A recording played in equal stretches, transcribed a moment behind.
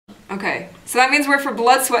Okay, so that means we're for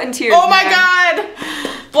Blood, Sweat, and Tears. Oh my god!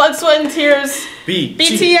 Blood, Sweat, and Tears.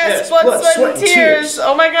 BTS, Blood, Sweat, and Tears.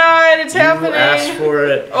 Oh my god, it's happening. You asked for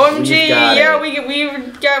it. OMG, yeah,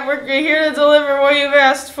 we're here to deliver what you've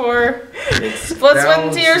asked for. It's Blood, Sweat,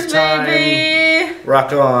 and Tears, time. baby.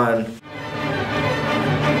 Rock on.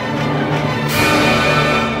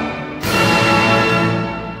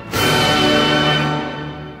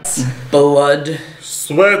 Blood,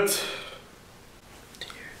 Sweat.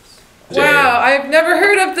 Wow, I've never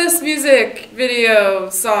heard of this music video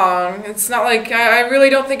song. It's not like, I really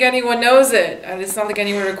don't think anyone knows it. It's not like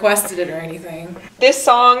anyone requested it or anything. This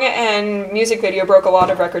song and music video broke a lot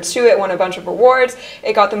of records too. It won a bunch of awards.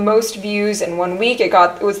 It got the most views in 1 week. It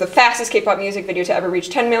was the fastest K-pop music video to ever reach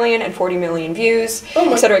 10 million and 40 million views,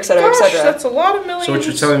 etc., etc., etc. That's a lot of millions. So what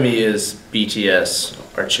you're telling me is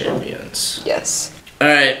BTS are champions. Yes.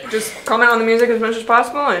 Alright. Just comment on the music as much as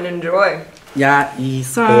possible and enjoy. Yeah,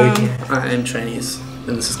 I'm Chinese,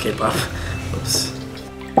 and this is K-pop. Oops.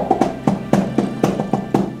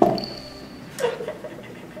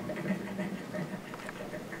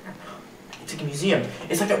 It's like a museum.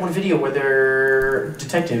 It's like that one video where they're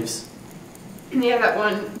detectives. Yeah, that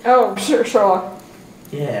one. Oh, sure, Sherlock.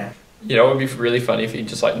 Yeah. You know, it would be really funny if you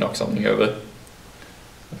just like knock something over.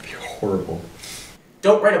 That'd be horrible.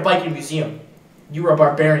 Don't ride a bike in a museum. You were a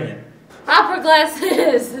barbarian. Opera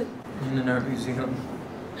glasses! In an art museum.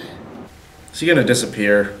 Is he gonna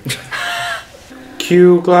disappear?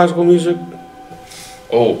 Cue classical music.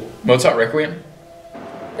 Oh, Mozart Requiem?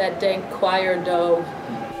 That dang choir dough.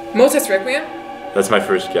 Mozart's Requiem? That's my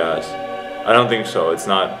first guess. I don't think so. It's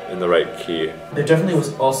not in the right key. There definitely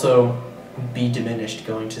was also B diminished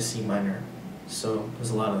going to C minor. So there's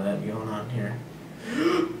a lot of that going on here.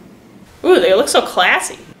 Ooh, they look so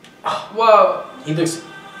classy. Whoa. He looks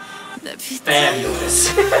fabulous.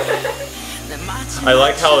 I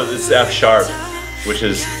like how it's F sharp, which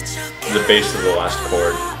is the base of the last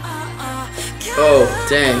chord. Oh,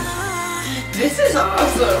 dang. This is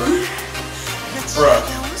awesome. Bruh.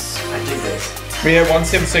 I dig this. We have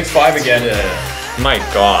 1765 again. My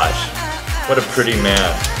gosh. What a pretty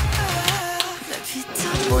man. His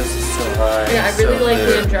voice is so high. Yeah, I really like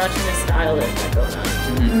the androgynous style that's going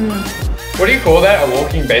on. What do you call that? A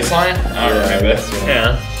walking bass line? I don't remember.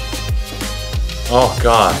 Yeah. Oh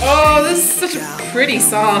god. Oh, this is such a pretty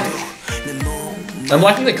song. I'm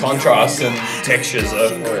liking the contrast and textures of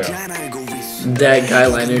That guy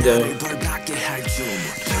liner dough.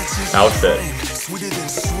 Outfit.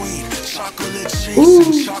 Ooh.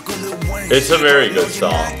 It's a very good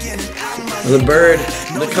song. The bird,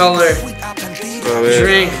 the color,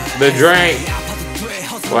 drink, the drink.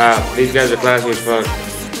 Wow, these guys are classy as fuck.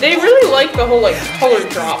 They really like the whole like color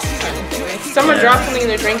drop kind of thing. Like, someone dropped something in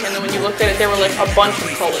their drink and then when you looked at it there were like a bunch of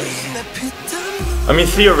colors. I mean,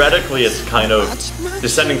 theoretically, it's kind of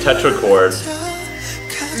descending tetrachord.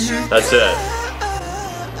 That's it.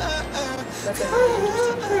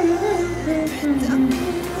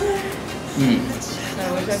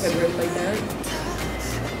 I wish I could rip like that.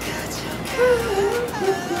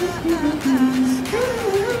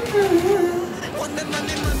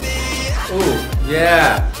 Ooh,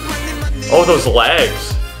 yeah. Oh, those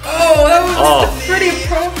legs. Oh, that was a pretty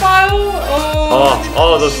profile.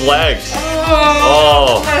 Oh, those legs.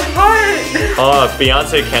 Oh, my heart. Oh,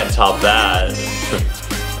 Beyonce can't top that.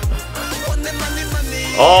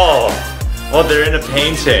 Oh, they're in a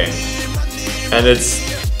painting. And it's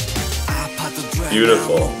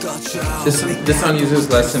beautiful. This song uses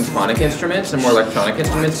less symphonic instruments and more electronic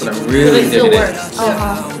instruments, but I'm really digging it.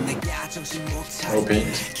 Oh,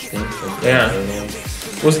 beat. Yeah.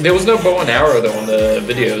 There was no bow and arrow though on the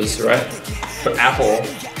videos, right? For Apple.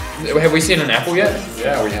 Have we seen an Apple yet?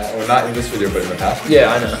 Yeah, we have. Well, not in this video, but in the past.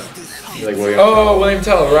 Yeah, I know. Like William. Oh, William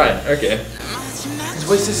Tell, right? Okay. His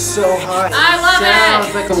voice is so high. I love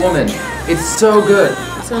Sounds like a woman. It's so good.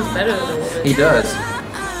 It sounds better than a woman. He does.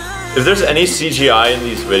 If there's any CGI in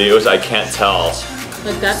these videos, I can't tell.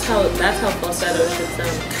 Like that's how falsetto should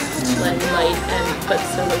sound. Like light and but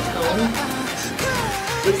still with tone.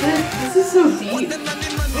 This is so deep.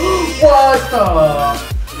 What the?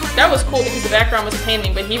 That was cool because the background was a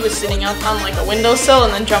painting, but he was sitting up on like a windowsill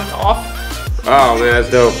and then jumped off. Oh man, that's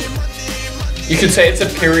dope. You could say it's a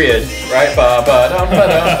period, right?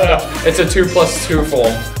 It's a 2+2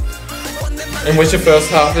 form. In which the first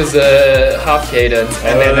half is a half cadence,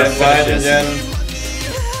 and then it finishes.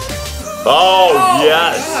 Oh,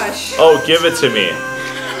 yes! Gosh. Oh, give it to me.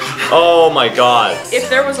 Oh my god. If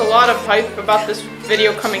there was a lot of hype about this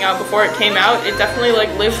video coming out before it came out, it definitely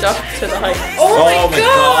like lived up to the hype. Oh my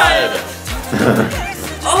god!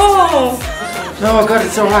 Oh! No, God,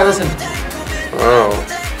 it's so high. Listen. Oh,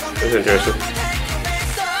 That's interesting.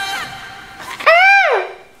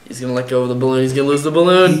 He's gonna let go of the balloon. He's gonna lose the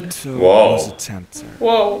balloon. Whoa.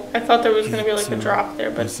 Whoa, I thought there was gonna be like a drop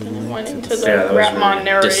there, but then it went into the Rapmon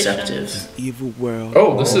narration.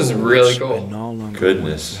 Oh, this is really cool.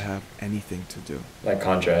 Goodness. Have anything to do. Like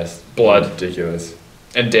contrast. Blood. Ridiculous.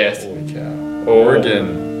 And death. Holy cow. Oh,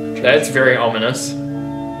 Organ. that's very ominous.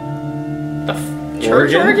 The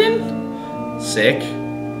church organ? Sick.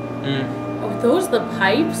 Oh, those the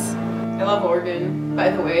pipes? I love organ, by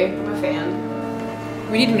the way. I'm a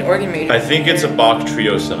fan. We need an organ major. I think it's a Bach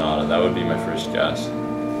trio sonata. That would be my first guess.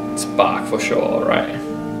 It's Bach for sure, right?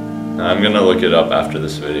 I'm gonna look it up after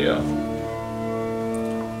this video.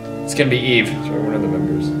 It's gonna be Eve. Sorry, one of the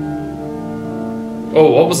members.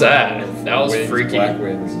 Oh, what was that? That was Wings, freaky. Black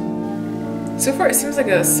wings. So far, it seems like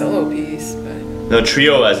a solo piece, but... No,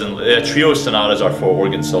 trio as in trio sonatas are for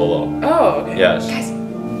organ solo. Oh, okay. Yes.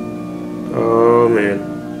 Oh man.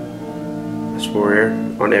 I swear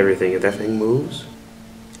on everything if that thing moves.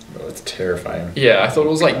 Oh, it's terrifying. Yeah, I thought it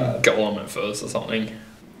was like Golem at first or something.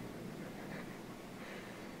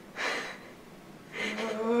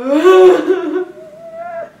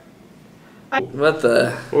 What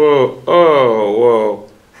the? Whoa, oh, whoa.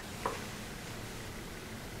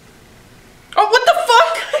 Oh, what the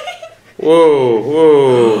fuck? Whoa,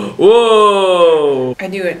 whoa. Whoa! I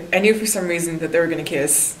knew it. I knew for some reason that they were gonna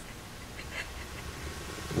kiss.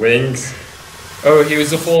 Wings. Oh, he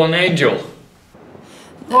was a fallen angel.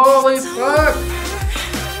 Holy fuck!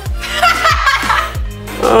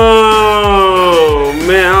 Oh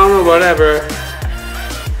man, I don't know whatever.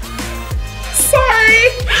 Sorry!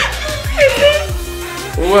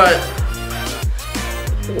 What?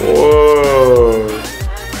 Whoa.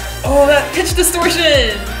 Oh, that pitch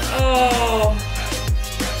distortion! Oh.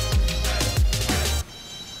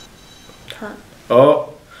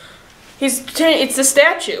 Oh. He's turning. It's the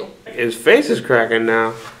statue. His face is cracking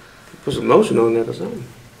now. Put some lotion on that or something.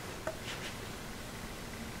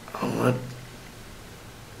 Oh, what?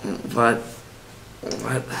 What?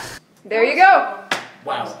 What? There you go!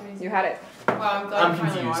 Wow. You had it. Wow, I'm glad I'm I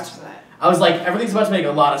finally confused. watched that. I was like, everything's about to make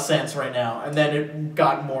a lot of sense right now, and then it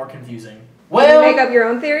got more confusing. Did Well, you make up your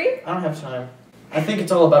own theory? I don't have time. I think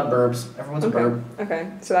it's all about burbs. Everyone's a burb.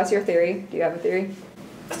 Okay, so that's your theory. Do you have a theory?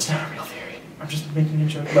 That's not a real theory. I'm just making a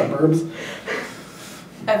joke about burbs.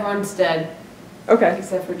 Everyone's dead. Okay.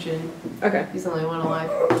 Except for Jin. Okay. He's the only one alive.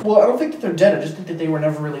 Well, I don't think that they're dead. I just think that they were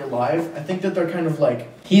never really alive. I think that they're kind of like,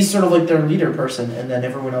 he's sort of like their leader person, and then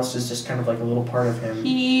everyone else is just kind of like a little part of him.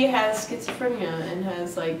 He has schizophrenia and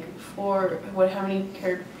has like how many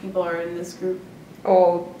people are in this group?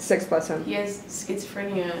 Oh, 6 plus him. He has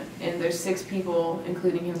schizophrenia and there's 6 people,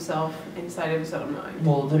 including himself, inside of his own mind.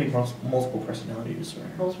 Well, there'd be multiple personality disorder.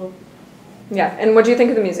 Multiple? Yeah, and what do you think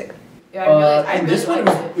of the music? Yeah, I and really this one,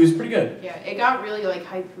 liked it was pretty good. Yeah, it got really like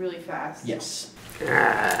hyped really fast. Yes.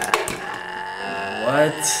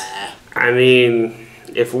 What? I mean,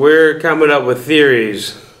 if we're coming up with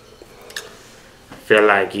theories, I feel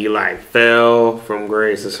like he like fell from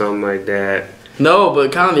grace or something like that. No,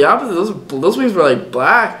 but kind of the opposite. Those wings were like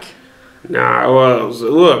black. Nah, well,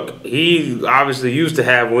 look, he obviously used to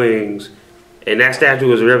have wings, and that statue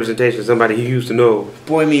was a representation of somebody he used to know.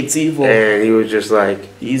 Boy meets evil. And he was just like,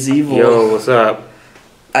 he's evil. Yo, what's up?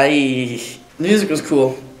 The music was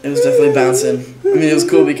cool. It was definitely bouncing. I mean, it was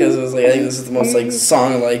cool because it was like, I think this is the most like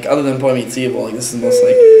song, like, other than Boy Meets Evil, like, this is the most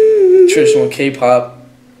like traditional K-pop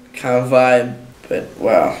kind of vibe. But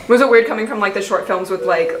wow. Was it weird coming from like the short films with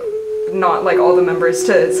like not like all the members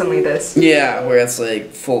to suddenly this? Yeah, where it's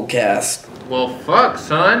like full cast. Well, fuck,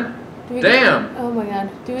 son. Damn. Oh my god.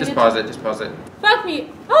 Just pause it. Just pause it. Fuck me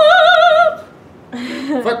up!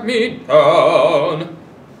 Fuck me on.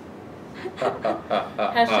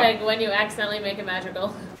 Hashtag when you accidentally make it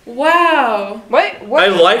magical. Wow. What? I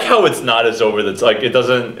like how it's not as over that's like it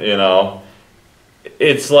doesn't, you know.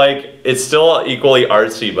 It's like it's still equally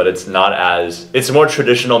artsy, but it's not as it's more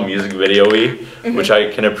traditional music video-y, which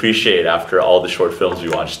I can appreciate after all the short films we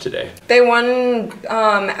watched today. They won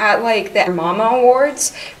at like the mamamoo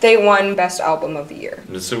awards. They won best album of the year.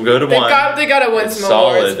 It's a good They one. gotta win It's some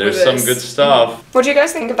solid. awards for There's some this. good stuff. What do you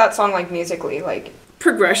guys think of that song, like musically, like?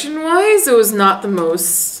 Progression-wise, it was not the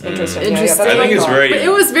most interesting. interesting. I think it's very. But it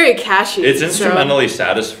was very catchy. It's so- instrumentally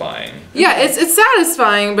satisfying. Yeah, it's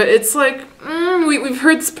satisfying, but it's like we've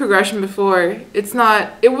heard this progression before. It's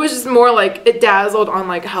not. It was just more like it dazzled on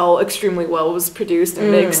like how extremely well it was produced and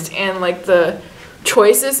mixed, and like the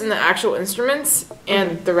choices in the actual instruments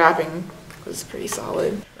and the rapping was pretty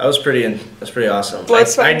solid. That was pretty awesome. Blood,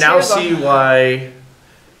 sweat, I and now tears see off. why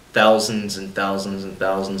thousands and thousands and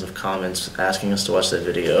thousands of comments asking us to watch that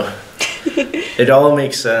video. It all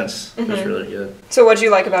makes sense. It was really good. So what did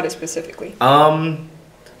you like about it specifically?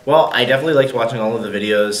 Well, I definitely liked watching all of the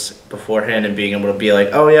videos beforehand and being able to be like,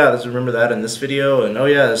 oh yeah, let's remember that in this video, and oh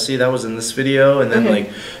yeah, see, that was in this video, and then like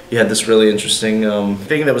you had this really interesting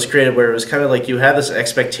thing that was created where it was kind of like you had this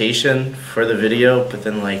expectation for the video, but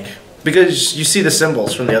then like, because you see the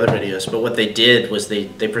symbols from the other videos, but what they did was they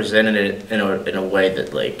presented it in a way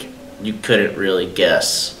that like you couldn't really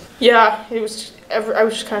guess. Yeah, it was. I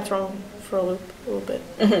was just kind of thrown for a loop a little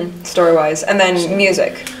bit. Story-wise, and then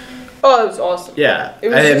music. Oh, it was awesome. Yeah, it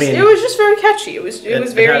was just very catchy. It was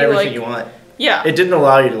very had everything like you want. Yeah. It didn't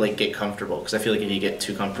allow you to like get comfortable because I feel like if you get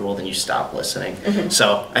too comfortable, then you stop listening.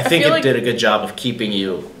 So I think it did a good job of keeping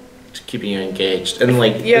you engaged and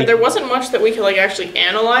like. Yeah, there wasn't much that we could like actually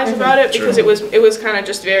analyze about it because it was kind of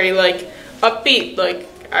just very like upbeat. Like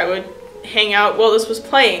I would hang out while this was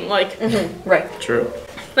playing. Like right. True.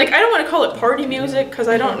 Like I don't want to call it party music because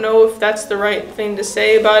I don't know if that's the right thing to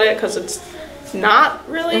say about it because it's not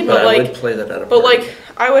really. But like, I would play that at a but party. like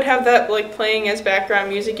I would have that like playing as background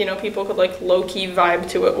music. You know, people could like low key vibe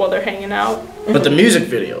to it while they're hanging out. But the music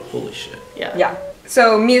video, holy shit. Yeah. Yeah.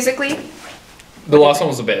 So musically. The last one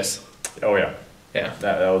was the best. Oh yeah. Yeah.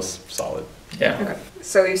 That was solid. Yeah. Okay.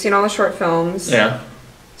 So you've seen all the short films. Yeah.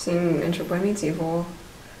 Seen Intro Boy Meets Evil.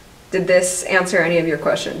 Did this answer any of your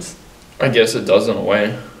questions? I guess it does in a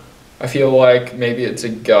way. I feel like maybe it's a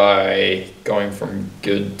guy going from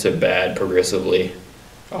good to bad progressively.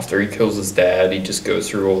 After he kills his dad, he just goes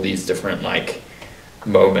through all these different like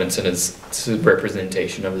moments, and it's a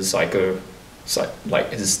representation of his like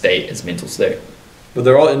his state, his mental state. But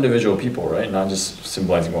they're all individual people, right? Not just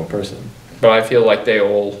symbolizing one person. But I feel like they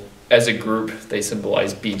all, as a group, they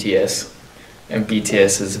symbolize BTS. And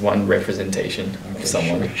BTS is one representation of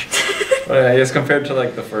someone. Well, I guess compared to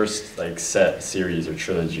like the first like set series or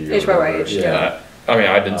trilogy. Or HYYH, yeah. I mean,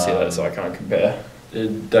 I didn't see that, so I can't compare.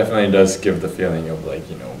 It definitely does give the feeling of like,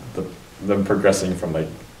 you know, them progressing from like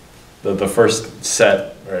the first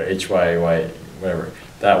set or HYY whatever.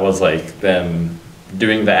 That was like them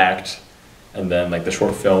doing the act, and then like the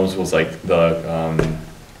short films was like the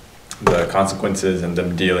consequences and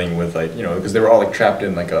them dealing with like, you know, because they were all like trapped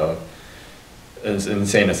in like an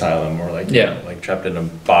insane asylum or like, you know, like trapped in a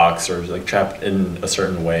box or like trapped in a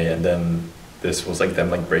certain way, and then this was like them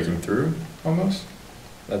like breaking through almost.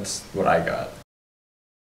 That's what I got.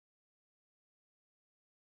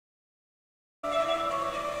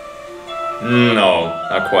 No,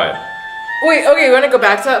 not quite. Wait, okay, you want to go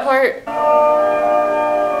back to that part?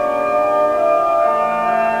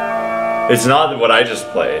 It's not what I just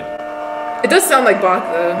played. It does sound like Bach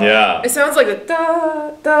though. Yeah. It sounds like the da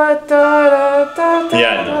da da da da da.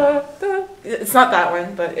 Yeah, I know. Da. It's not that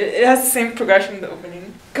one, but it has the same progression in the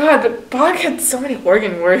opening. God, but Bach had so many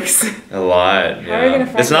organ works. A lot, How are you gonna yeah.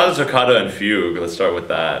 find It's not a toccata and fugue. Let's start with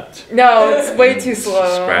that. No, it's way too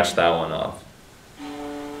slow. Scratch that one off.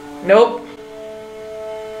 Nope.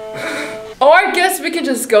 Or I guess we can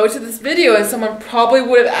just go to this video and someone probably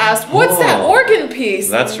would have asked, what's that organ piece?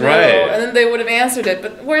 That's in the right. middle? And then they would have answered it,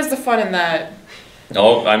 but where's the fun in that?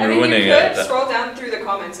 Oh, I'm ruining you could it. scroll down through the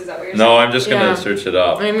comments, is that what you're No, saying? I'm just gonna search it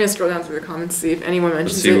up. I'm gonna scroll down through the comments, see if anyone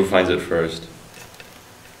mentions Let's see it. who finds it first.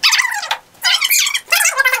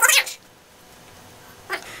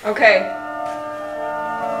 Okay.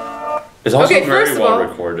 It's also Okay, very first of well all-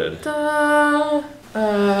 recorded.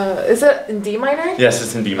 Is it in D minor? Yes,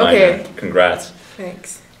 it's in D minor. Okay. Congrats.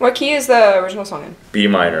 Thanks. What key is the original song in? B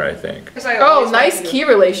minor, I think. Oh, nice key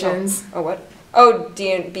relations. Oh, what? Oh,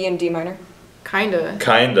 B and D minor. Kinda.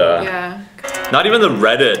 Kinda. Yeah. Not even the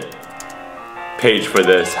Reddit page for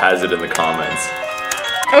this has it in the comments.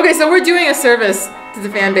 Okay, so we're doing a service to the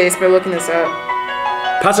fan base by looking this up.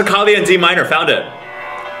 Passacaglia in D minor, found it.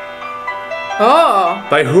 Oh.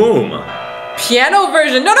 By whom? Piano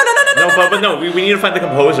version. No. But no, we need to find the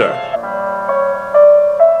composer.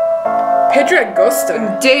 Pedro Agosto.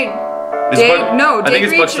 I think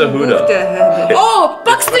it's Buxtehude. Oh,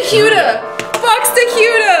 Buxtehude!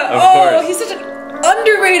 Buxtehude! Of Oh, course. he's such an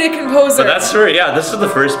underrated composer. But that's true, yeah, this is the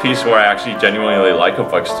first piece where I actually genuinely like a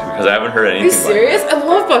Buxtehude because I haven't heard Are anything you serious? I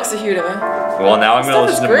love Buxtehude. Well, now I'm gonna Stuff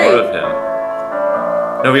is listen to great. more of him.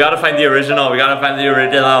 No, we gotta find the original. We gotta find the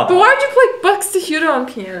original. But why'd you play Buxtehude on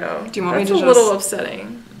piano? Do you want me That's to a little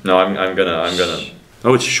upsetting. No, I'm gonna.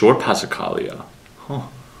 Oh, it's short Passacaglia. Huh.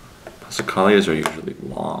 Passacaglias are usually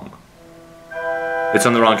long. It's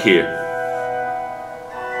on the wrong key. Or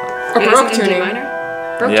Baroque tuning.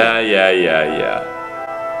 Yeah.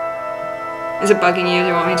 Is it bugging you? Do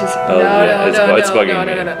you want me to? Oh, yeah, it's bugging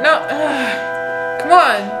me. No. Come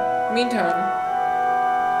on. Mean tone.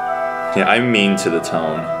 Yeah, I'm mean to the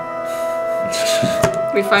tone.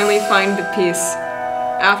 We finally find the piece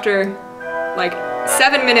after like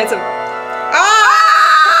 7 minutes of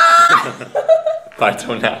By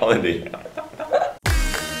tonality.